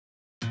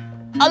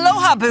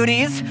Aloha,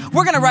 booties!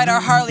 We're gonna ride our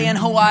Harley in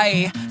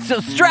Hawaii. So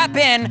strap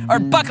in, or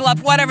buckle up,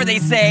 whatever they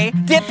say.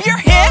 Dip your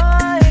hip,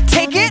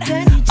 take it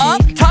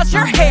up, toss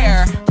your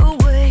hair.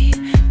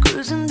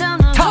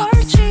 Toss.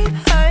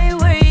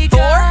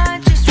 4,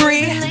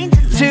 3,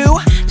 2,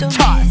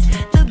 toss.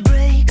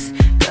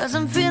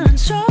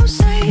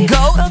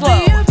 Go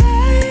slow.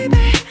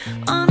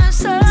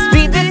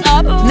 Speed this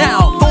up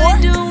now. 4,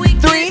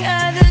 3,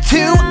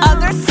 2,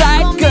 other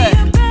side, good.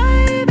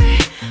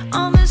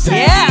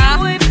 Yeah.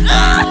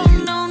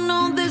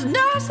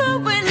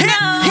 Hit,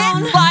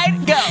 slide,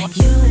 go.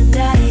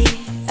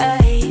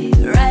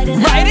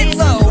 Ride it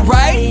low,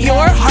 ride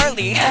your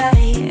Harley.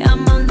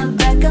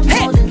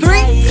 Hit,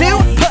 3, 2,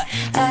 push.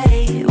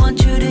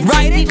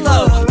 Ride it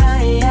low.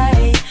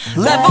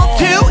 Level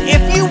 2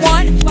 if you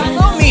want,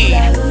 follow me.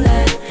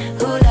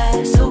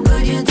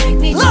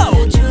 Low.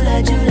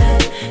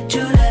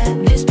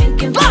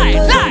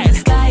 Slide,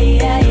 slide.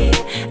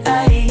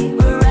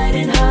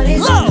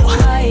 Low.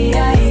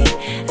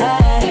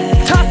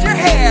 Toss your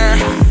hair.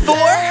 4,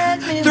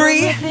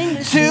 3,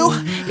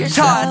 2,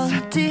 toss.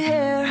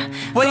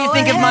 What do you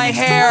think of my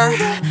hair?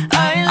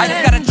 I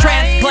just got a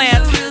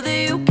transplant.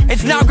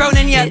 It's not grown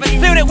in yet, but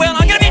soon it will.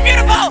 I'm gonna be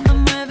beautiful.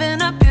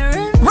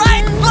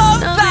 Right, slow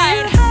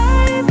side.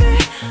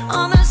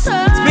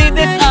 Speed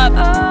this up.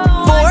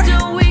 4,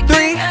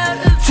 3,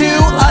 2,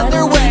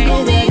 other way.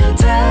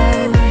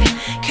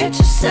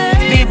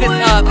 Speed this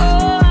up.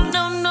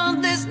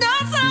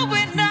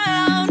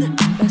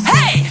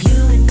 Hey!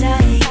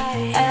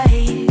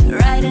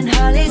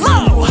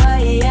 Low.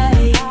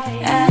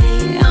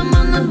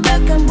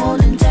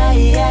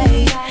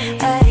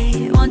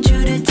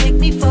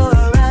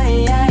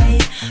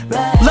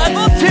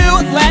 Level 2,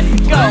 let's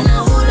go.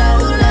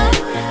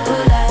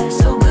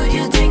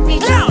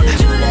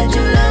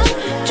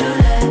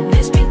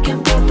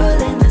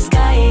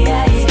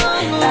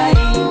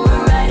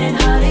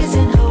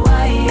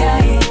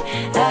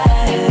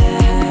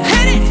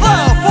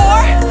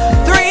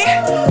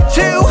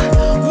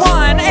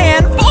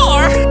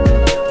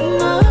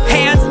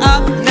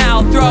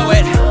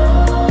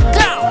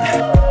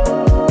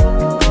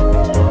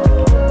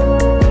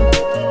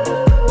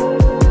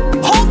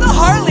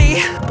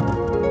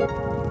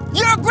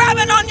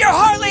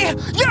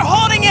 You're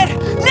holding it!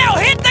 Now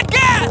hit the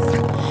gas!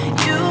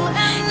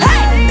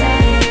 Hey!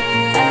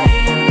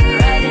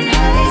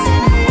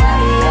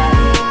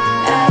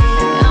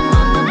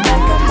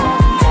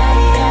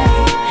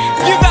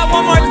 You got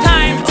one more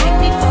time.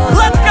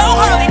 Let's go,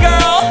 Harley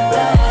girl!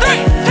 3,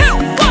 2,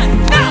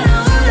 1, now!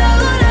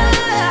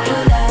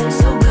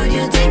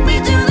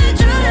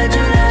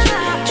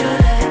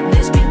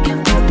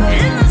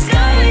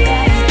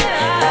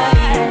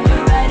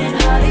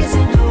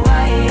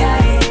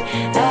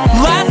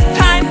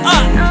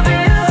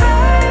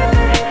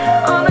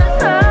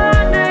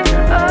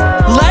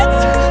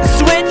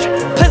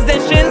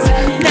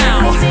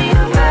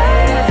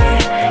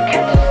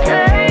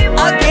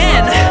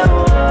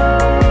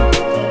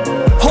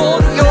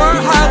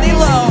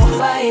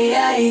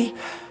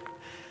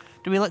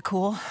 Do we look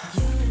cool?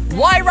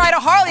 Why ride a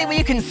Harley when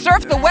you can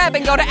surf the web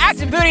and go to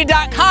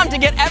activebooty.com to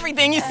get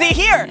everything you see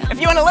here? If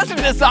you want to listen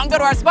to this song, go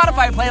to our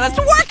Spotify playlist,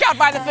 Workout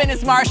by The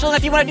Fitness Marshall. And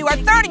if you want to do our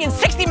 30 and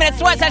 60-minute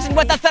sweat sessions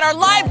with us that are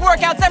live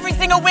workouts every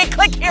single week,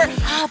 click here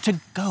to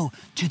go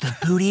to the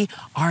Booty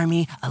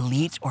Army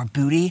Elite or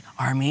Booty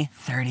Army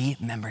 30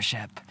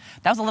 membership.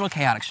 That was a little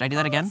chaotic. Should I do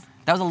that again?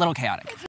 That was a little chaotic.